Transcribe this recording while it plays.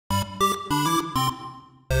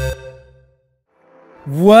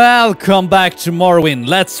Welcome back to Morrowind.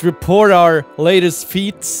 Let's report our latest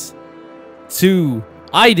feats to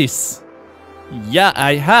Idis. Yeah,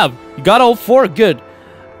 I have. You got all 4. Good.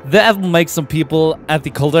 That will make some people at the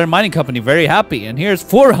Caldera Mining Company very happy. And here's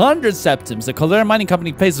 400 septims. The Caldera Mining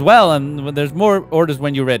Company pays well, and there's more orders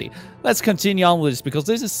when you're ready. Let's continue on with this because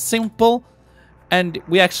this is simple and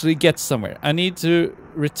we actually get somewhere. I need to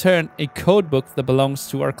return a codebook that belongs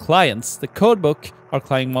to our clients. The codebook our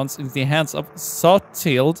client wants is in the hands of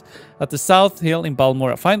Sothild at the South Hill in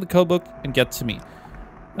Balmora. Find the codebook and get to me.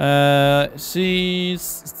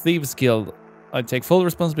 She's Thieves Guild. I take full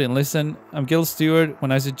responsibility and listen. I'm guild steward.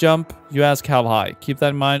 When I say jump, you ask how high. Keep that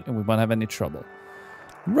in mind and we won't have any trouble.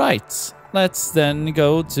 Right. Let's then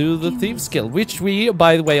go to the Thieves Guild, which we,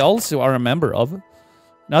 by the way, also are a member of.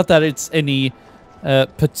 Not that it's any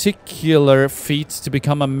particular feat to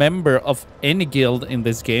become a member of any guild in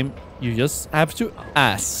this game. You just have to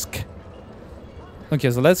ask. Okay,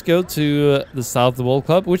 so let's go to the South Wall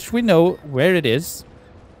Club, which we know where it is,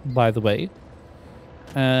 by the way,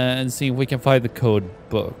 and see if we can find the code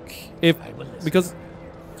book. Because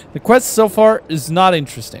the quest so far is not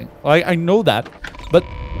interesting. I know that, but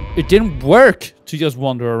it didn't work to just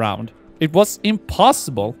wander around. It was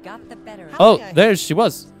impossible. Oh, there she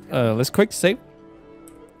was. Let's quick save.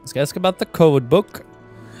 Let's ask about the code book.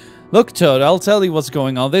 Look, Toad, I'll tell you what's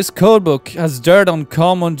going on. This code book has dirt on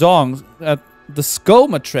Commandant at the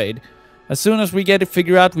Skoma trade. As soon as we get it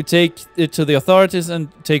figured out, we take it to the authorities and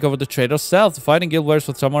take over the trade ourselves. The fighting guild works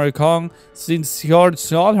for Tamari Kong. Since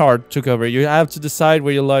Hard took over, you have to decide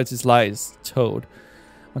where your loyalty lies, Toad.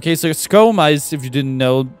 Okay, so Skoma is, if you didn't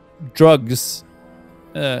know, drugs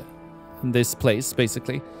in this place,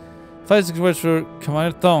 basically. Fighting works for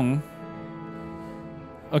Commander Thong.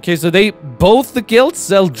 Okay, so both the guilds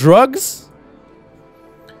sell drugs?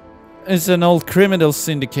 It's an old criminal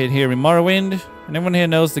syndicate here in Morrowind. And everyone here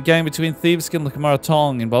knows the gang between Thieves Guild and the Kamara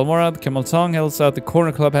Tong. In Balmora, the Kamal Tong helps out the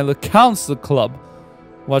Corner Club and the Council Club.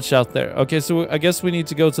 Watch out there. Okay, so I guess we need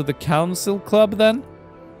to go to the Council Club then.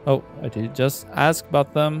 Oh, I did just ask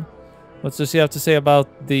about them. What does she have to say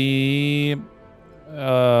about the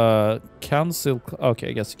Council? Okay,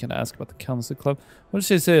 I guess you can ask about the Council Club. What does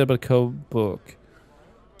she say about the code book?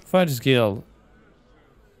 Fighters Guild.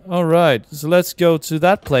 Alright, so let's go to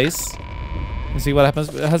that place and see what happens.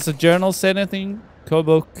 Has the journal said anything?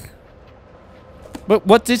 Codebook. But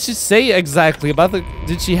what did she say exactly about the...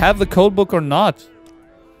 Did she have the codebook or not?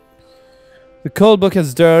 The codebook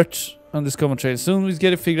has dirt on this common trade. As soon as we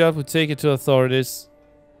get it figured out, we'll take it to authorities.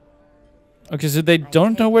 Okay, so they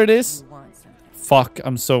don't know where it is? Fuck,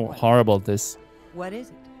 I'm so horrible at this. What is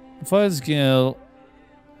it? Fighters Guild.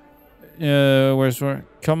 Where's where?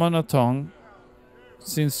 Come on, a tongue.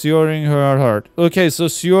 Since Sjoring hard heart. Okay, so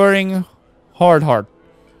Sjoring hard heart.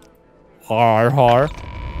 Har.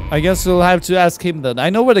 I guess we'll have to ask him then.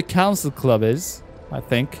 I know where the Council Club is, I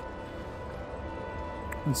think.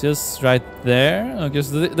 It's just right there. Okay,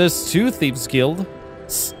 so there's 2 Thieves Guild.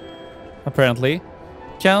 Apparently.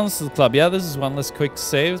 Council Club. Yeah, this is one. Let's quick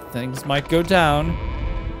save. Things might go down.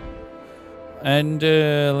 And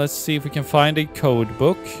let's see if we can find a code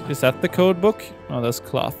book. Is that the code book? Oh, that's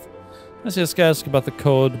cloth. Let's just ask about the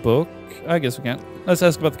code book. I guess we can. Let's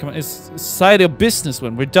ask about the command. It's Society of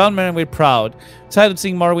Businessmen. We're done, man, and we're proud. Tired of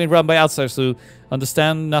seeing Morrowind run by outsiders who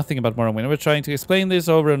understand nothing about Morrowind. We're trying to explain this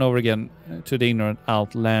over and over again to the ignorant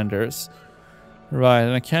outlanders. Right,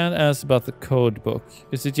 and I can't ask about the code book.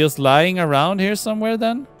 Is it just lying around here somewhere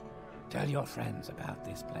then? Tell your friends about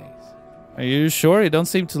this place. Are you sure? You don't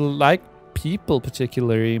seem to like people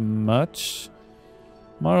particularly much.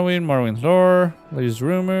 Morrowind lore, latest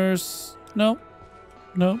rumors. No,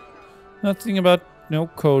 nothing about no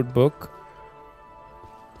code book.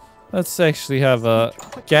 Let's actually have a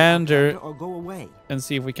gander and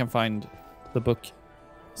see if we can find the book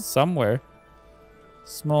somewhere.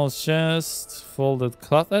 Small chest, folded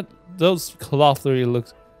cloth. Those cloth really look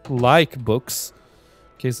like books.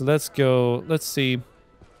 Okay, so let's go. Let's see.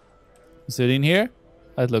 Is it in here?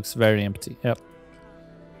 It looks very empty. Yep.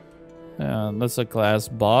 That's a glass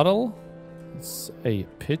bottle. It's a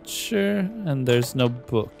picture, and there's no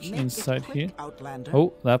book inside here.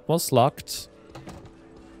 Oh, that was locked.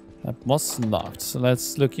 That was locked. So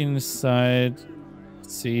let's look inside.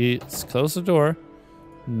 Let's see. Let's close the door.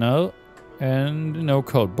 No, and no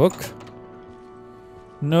code book.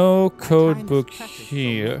 No code book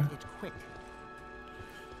here.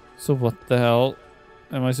 So what the hell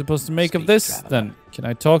am I supposed to make of this then? Can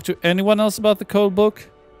I talk to anyone else about the code book?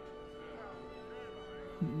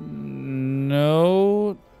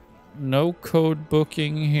 No code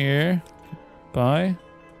booking here. Bye.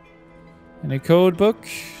 Any code book?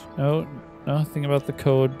 No. Nothing about the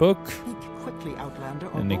code book. Think quickly, Outlander,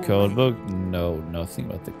 or Any go code away. book? No, nothing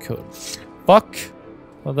about the code. Fuck.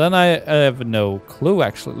 Well, then I have no clue,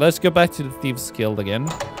 actually. Let's go back to the Thieves Guild again.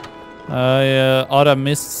 I ought to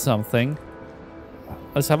missed something.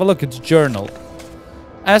 Let's have a look at the journal.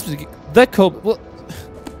 As the code... Well,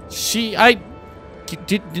 I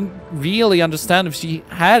didn't really understand if she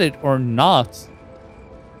had it or not.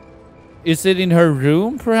 Is it in her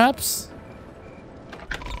room, perhaps?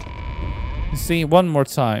 See, one more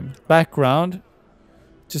time. Background.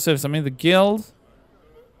 Just says I'm in the guild.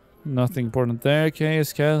 Nothing important there.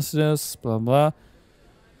 Case, Cassius, blah blah.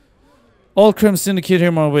 All crimes syndicate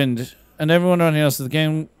here, Morrowind. And everyone around here knows the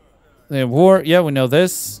game. They have war. Yeah, we know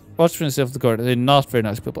this. Watchmen of the guard. They're not very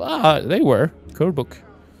nice people. Ah, they were. Code book.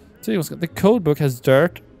 See what's the code book has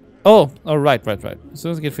dirt. Oh, right. As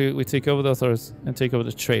soon as we take over the authorities and take over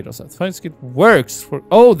the trade or something. Planescape works for.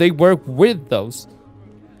 Oh, they work with those.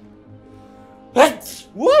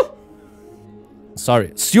 Woo! Sorry.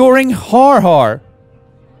 Suring Har.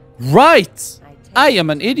 Right! I am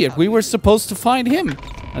an idiot. We were supposed to find him.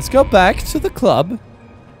 Let's go back to the club.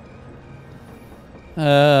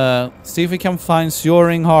 See if we can find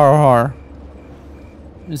Suring Har.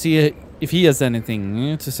 See if he has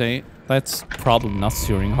anything to say. That's probably not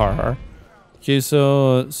Suring Har. Okay,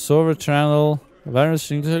 so Sover Channel, Varus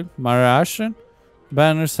Marashan,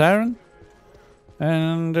 Banner Saren,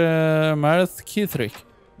 and Marath Kithrik.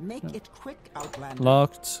 Make it quick, Outlander.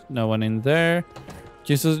 Locked. No one in there.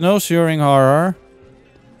 Okay, so no Suring Horror.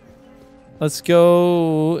 Let's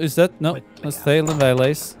go. Is that no? Let's Thale and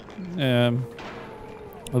Valleys.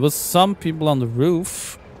 There was some people on the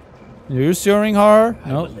roof. You're Suring Horror?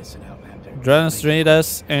 No.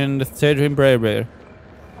 Dranstridas and Thedrin Braver.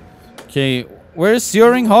 Okay, where's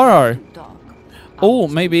Suring Horror? Oh,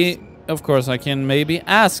 maybe. Of course, I can maybe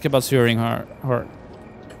ask about Suring Horror.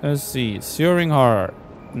 Let's see. Suring Horror.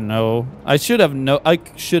 No, I should have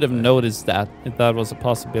noticed that if that was a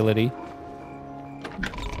possibility.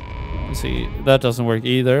 Let's see, that doesn't work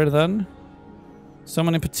either. Then,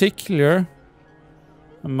 someone in particular.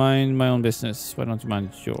 I mind my own business. Why don't you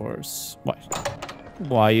mind yours? Why?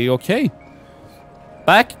 Why are you okay?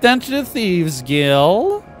 Back then to the Thieves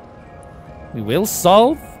Guild. We will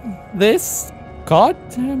solve this. God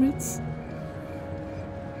damn it!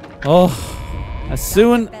 Oh, as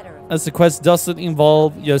soon as the quest doesn't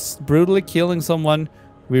involve just brutally killing someone,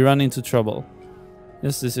 we run into trouble.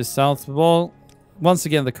 Yes, this is South Wall. Once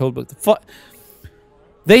again, the code book.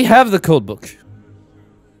 They have the code book.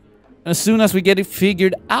 As soon as we get it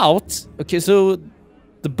figured out... Okay, so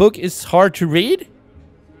the book is hard to read?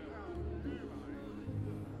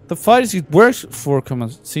 The Fighters Guild works for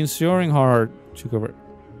command since Suring Har took over.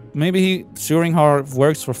 Maybe Suring Har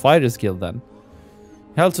works for Fighters Guild then.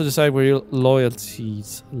 Help to decide where your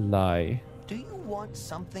loyalties lie. Do you want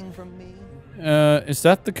something from me? Is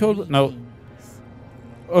that the code? No.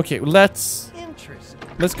 Okay, let's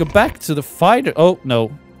go back to the fighter. Oh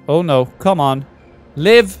no. Oh no. Come on.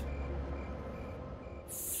 Live.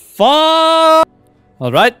 Fuck.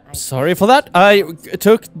 All right. Sorry for that. I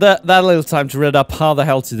took that little time to read up how the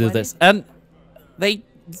hell to do this, and the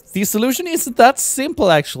solution isn't that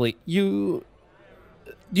simple actually. You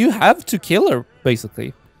have to kill her,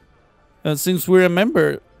 basically. Since we're a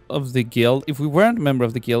member of the guild, if we weren't a member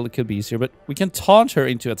of the guild, it could be easier, but we can taunt her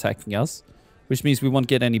into attacking us, which means we won't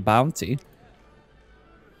get any bounty.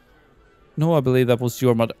 No, I believe that was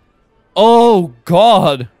your mother. Oh,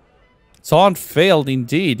 God! Taunt failed,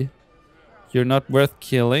 indeed. You're not worth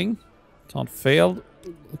killing. Taunt failed.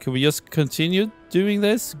 Can we just continue doing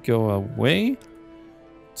this? Go away.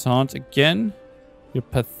 Taunt again. You're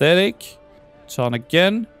pathetic. Taunt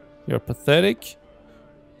again. You're pathetic.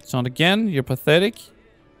 Taunt again. You're pathetic.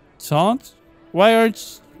 Taunt. Why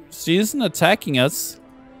aren't she isn't attacking us?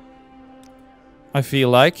 I feel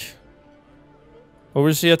like. Or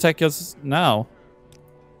will she attack us now?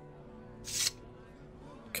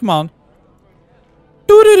 Come on.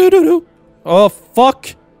 Do-do-do-do-do. Oh,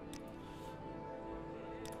 fuck.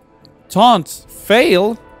 Taunt.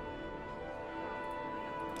 Fail.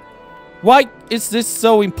 Why is this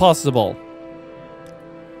so impossible?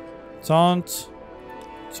 Taunt.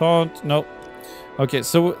 Taunt. No. Okay,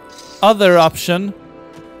 so other option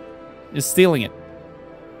is stealing it.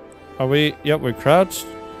 Are we? Yep, we're crouched.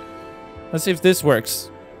 Let's see if this works.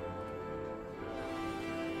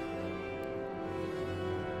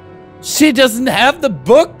 She doesn't have the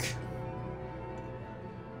book?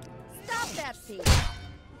 Stop that thief.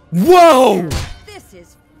 Whoa! This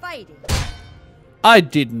is fighting. I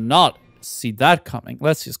did not see that coming.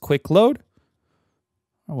 Let's just quick load.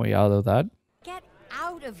 Our way out of that. Get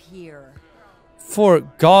out of here. For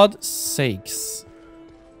God's sakes.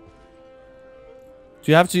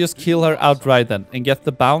 Do you have to just kill her outright then and get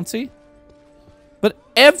the bounty? But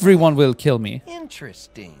everyone will kill me.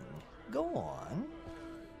 Interesting. Go on.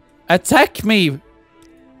 Attack me!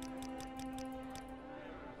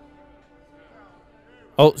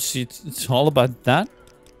 Oh, it's all about that?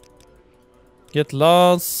 Get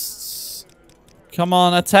lost. Come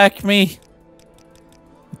on, attack me!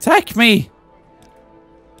 Attack me!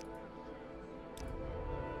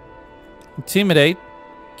 Intimidate.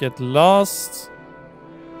 Get lost.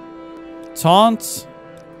 Taunt.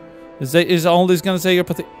 Is all this gonna say you're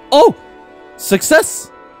pathetic? Oh!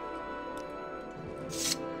 Success!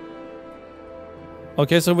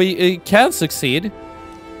 Okay, so we can succeed.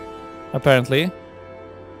 Apparently.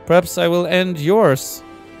 Perhaps I will end yours.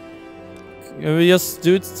 Can we just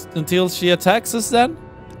do it until she attacks us then?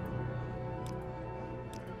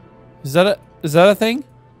 Is that a thing?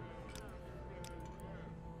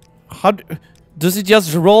 How does it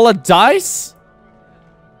just roll a dice?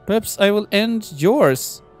 Perhaps I will end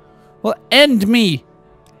yours. Well, end me!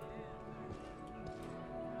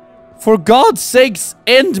 For God's sakes,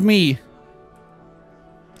 end me!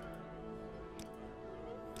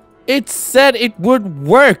 It said it would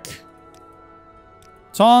work!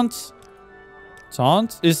 Taunt.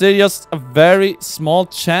 Taunt? Is there just a very small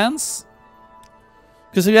chance?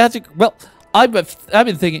 Because if you have to... Well, I've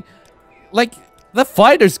been thinking... Like, the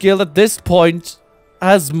Fighters Guild at this point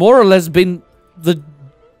has more or less been the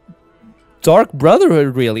Dark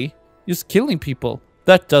Brotherhood, really. Just killing people.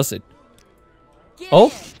 That does it.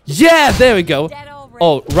 Oh, yeah, there we go.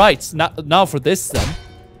 Oh, right. Now for this then.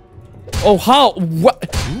 Oh, how? What?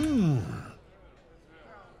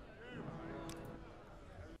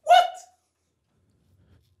 What?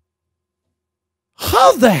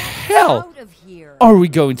 How the hell are we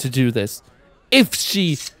going to do this? If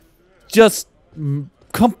she just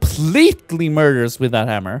completely murders with that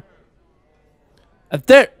hammer.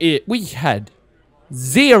 We had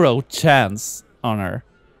 0 chance on her.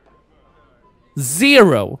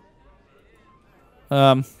 0.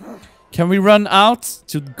 Can we run out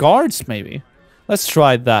to guards maybe? Let's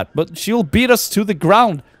try that. But she'll beat us to the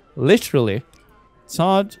ground. Literally.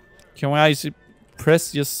 Todd, can I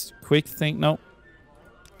press just quick thing? No.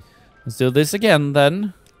 Let's do this again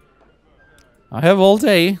then. I have all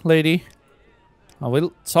day, lady. I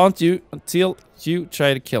will taunt you until you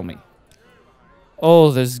try to kill me.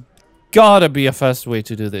 Oh, there's gotta be a fast way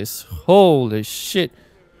to do this. Holy shit.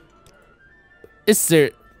 Is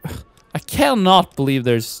there... I cannot believe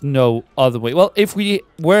there's no other way. Well, if we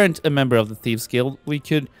weren't a member of the Thieves Guild, we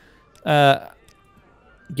could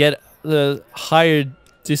get the higher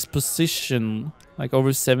disposition, like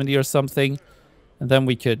over 70 or something. And then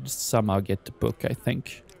we could somehow get the book, I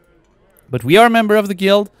think. But we are a member of the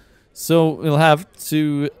guild, so we'll have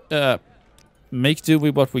to make do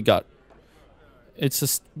with what we got. It's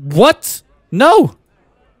just... What? No!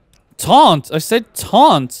 Taunt! I said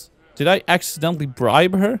taunt! Did I accidentally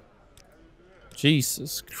bribe her?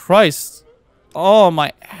 Jesus Christ. Oh,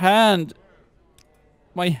 my hand.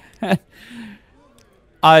 My hand.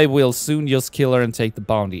 I will soon just kill her and take the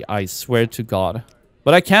bounty. I swear to God.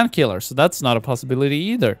 But I can't kill her, so that's not a possibility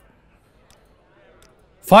either.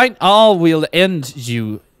 Fine, I will end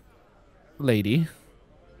you, lady.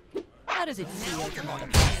 How does it feel?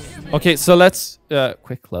 Okay, so let's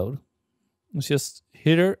quick load. Let's just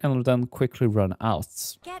hit her and then quickly run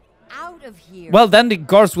out. Get out of here. Well, then the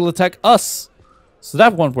guards will attack us. So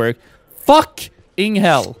that won't work. Fucking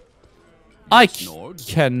hell. I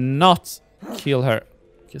cannot kill her.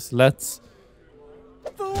 Just let's...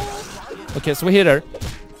 Okay, so we hit her.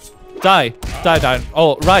 Die. Die, die.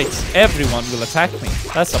 Oh, right. Everyone will attack me.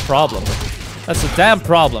 That's a problem. That's a damn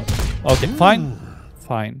problem. Okay, fine.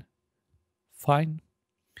 Fine. Fine.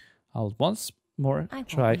 I'll once more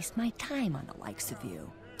try... I won't waste my time on the likes of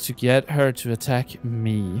you. To get her to attack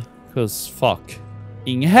me. Because fuck.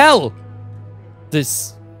 In hell!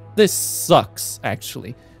 This sucks,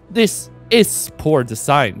 actually. This is poor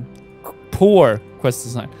design. Poor quest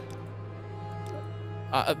design.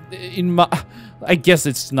 I guess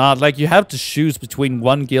it's not. Like, you have to choose between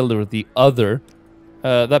one guild or the other.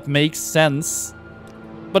 That makes sense.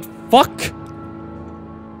 But fuck!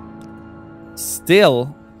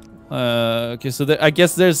 Still. Okay, so I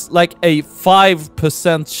guess there's like a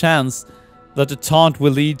 5% chance that the taunt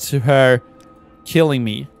will lead to her killing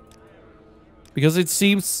me. Because it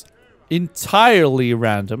seems entirely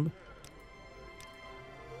random.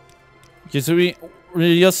 Okay, so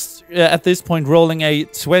we're just at this point rolling a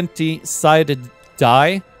 20-sided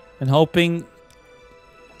die and hoping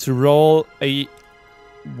to roll a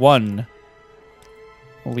 1.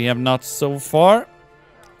 We have not so far.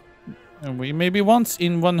 And we maybe once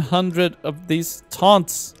in 100 of these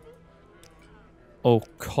taunts. Oh,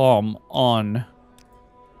 come on.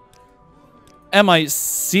 Am I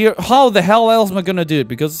serious? How the hell else am I gonna do it?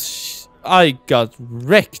 Because I got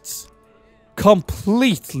wrecked.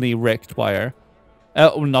 Completely wrecked by her.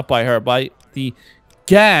 Not by her, by the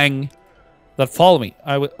gang that follow me.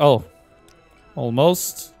 Oh.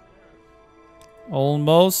 Almost.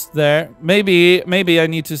 Almost there. Maybe I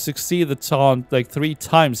need to succeed the taunt like 3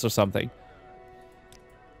 times or something.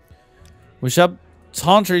 We shall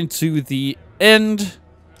taunt her into the end.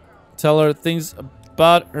 Tell her things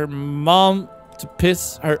about her mom to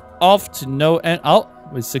piss her off to no end. Oh,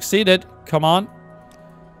 we succeeded. Come on.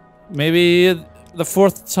 Maybe the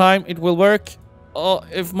 4th time it will work. Oh,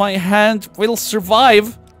 if my hand will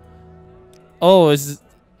survive. Oh, is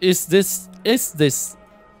this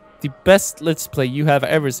the best Let's Play you have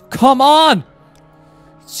ever seen? Come on!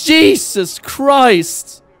 Jesus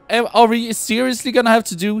Christ! Are we seriously gonna have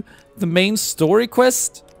to do the main story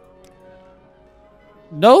quest?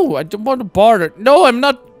 No, I don't want to barter. No, I'm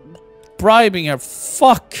not bribing her.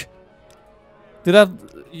 Fuck. Did that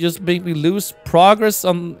just make me lose progress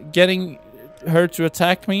on getting her to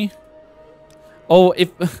attack me? Oh,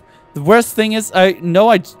 if the worst thing is, I know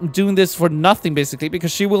I'm doing this for nothing basically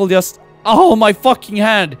because she will just... Oh, my fucking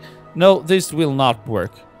hand! No, this will not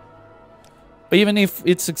work. But even if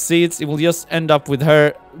it succeeds, it will just end up with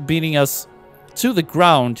her beating us to the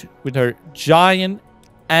ground with her giant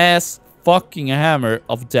ass fucking hammer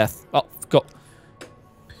of death. Oh, go.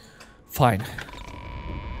 Fine.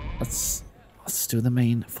 Let's do the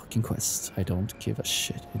main fucking quest. I don't give a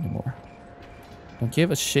shit anymore. Don't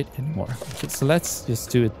give a shit anymore. Okay, so let's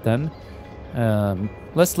just do it then.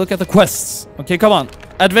 Let's look at the quests. Okay, come on.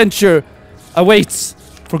 Adventure awaits.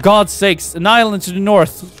 For God's sakes, an island to the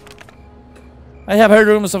north. I have heard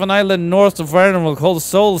rumors of an island north of Vernon called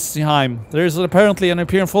Solstheim. There is apparently an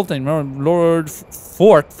Imperial fort named Lord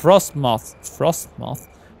Fort Frostmoth. Frostmoth?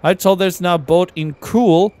 I'm told there's now a boat in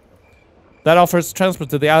Cool that offers transport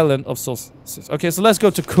to the island of Solstice. Okay, so let's go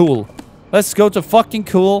to Cool. Let's go to fucking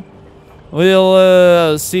Cool.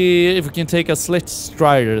 We'll see if we can take a Slit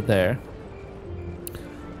Strider there.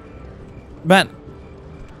 Man.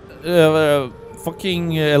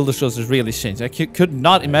 Fucking Elder Scrolls has really changed. I could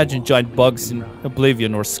not imagine giant bugs in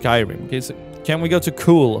Oblivion or Skyrim. Okay, so can we go to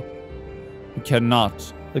Cool? We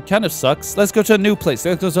cannot. It kind of sucks. Let's go to a new place.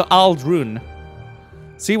 Let's go to Aldrun.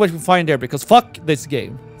 See what we find there, because fuck this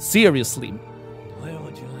game. Seriously. Where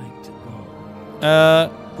would you like to go?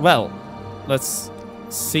 Well, let's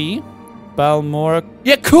see. Balmora.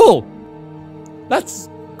 Yeah, Cool! That's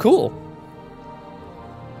cool.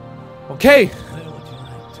 Okay.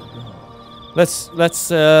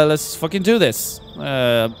 Let's fucking do this.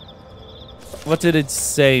 What did it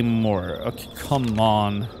say more? Okay, come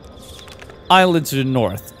on. Island to the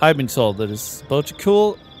north. I've been told that it's boat to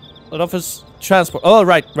Cool. It offers transport. Oh,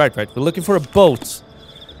 right. We're looking for a boat.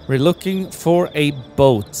 We're looking for a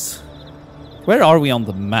boat. Where are we on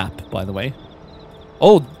the map, by the way?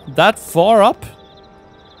 Oh, that far up?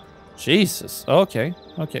 Jesus. Okay.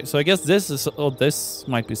 So I guess this is... Oh, this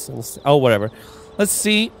might be... Oh, whatever. Let's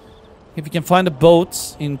see if we can find a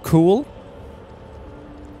boat in Cool.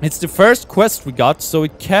 It's the first quest we got, so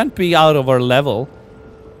it can't be out of our level.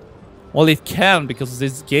 Well, it can, because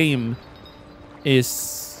this game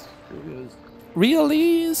is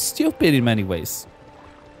really stupid in many ways.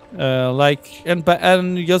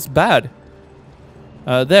 And just bad.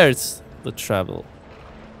 There's the travel.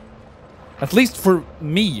 At least for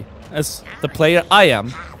me, as the player I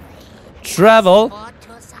am. Travel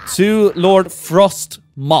to Lord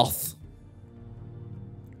Frostmoth.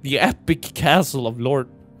 The epic castle of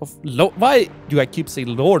why do I keep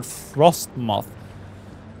saying Lord Frostmoth?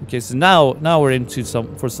 Okay, so now we're into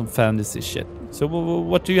some fantasy shit. So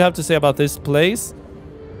what do you have to say about this place?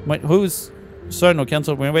 Who's... Sorry, no,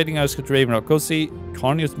 cancel. We're waiting. I was going to Ravenrock. Go see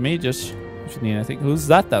Carnius Magus. If you need anything. Who's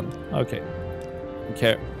that then? Okay.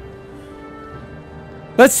 Okay.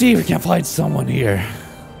 Let's see if we can find someone here.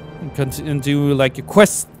 And do like a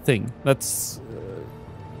quest thing. That's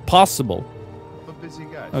possible.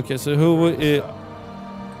 Okay, so who...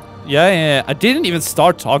 Yeah. I didn't even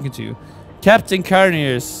start talking to you. Captain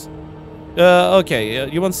Carnius. Okay,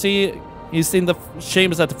 you want to see... He's in the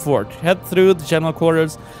chambers at the fort. Head through the general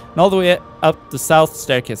quarters and all the way up the south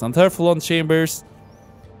staircase. On third floor on chambers.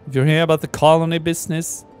 If you're here about the colony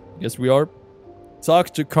business, yes we are.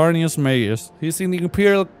 Talk to Carnius Magus. He's in the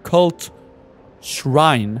Imperial Cult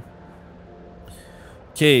Shrine.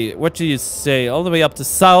 Okay, what do you say? All the way up the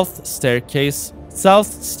south staircase. South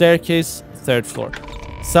staircase, third floor.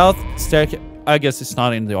 South staircase. I guess it's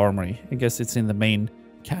not in the armory. I guess it's in the main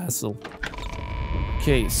castle.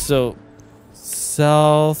 Okay, so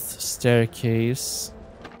south staircase,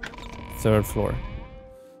 3rd floor.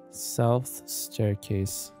 South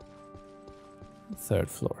staircase, 3rd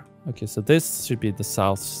floor. Okay, so this should be the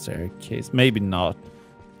south staircase. Maybe not.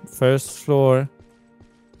 1st floor,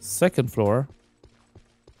 2nd floor,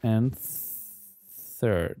 and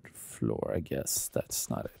 3rd floor. I guess that's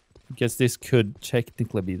not it. I guess this could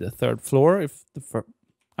technically be the 3rd floor if the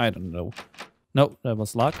I don't know. No, that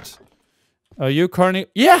was locked. Are you Carney?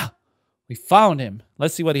 Yeah! We found him.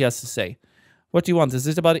 Let's see what he has to say. What do you want? Is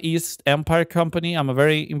this about East Empire Company? I'm a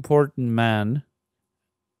very important man.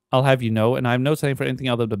 I'll have you know, and I have no time for anything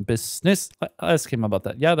other than business. Ask him about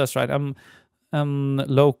that. Yeah, that's right. I'm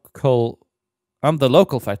local. I'm the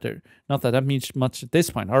local fighter. Not that means much at this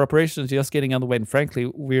point. Our operation is just getting underway, and frankly,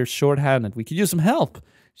 we're short-handed. We could use some help.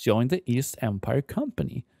 Join the East Empire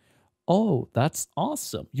Company. Oh, that's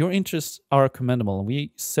awesome. Your interests are commendable, and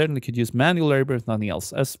we certainly could use manual labor if nothing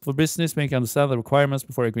else. As for business, make understand the requirements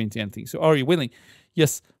before agreeing to anything. So are you willing?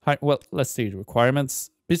 Yes. Hi. Well, let's see the requirements.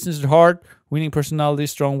 Business is hard. Winning personality,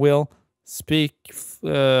 strong will. Speak.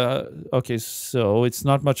 Okay, so it's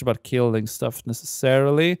not much about killing stuff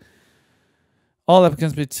necessarily. All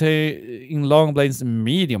applicants be taking long blades and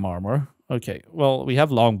medium armor. Okay, well, we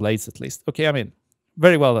have long blades at least. Okay, I'm in.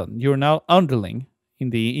 Very well done. You're now underling in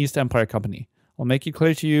the East Empire Company. I'll make it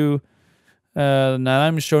clear to you. Now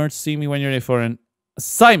I'm sure to see me when you're ready for an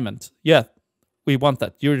assignment. Yeah, we want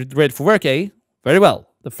that. You're ready for work, eh? Very well.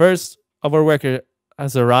 The first of our worker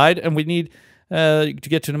has arrived, and we need to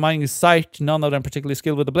get to the mining site. None of them particularly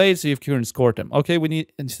skilled with the blades, so you can escort them. Okay, we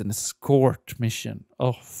need it's an escort mission.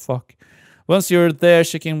 Oh, fuck. Once you're there,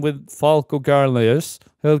 check in with Falco Garlius.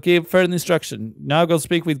 He'll give further instruction. Now go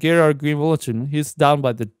speak with Gerard Greenwolton. He's down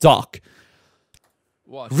by the dock.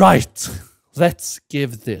 What? Right. Let's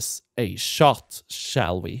give this a shot,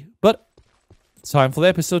 shall we? But time for the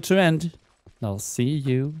episode to end. I'll see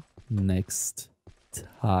you next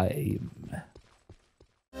time.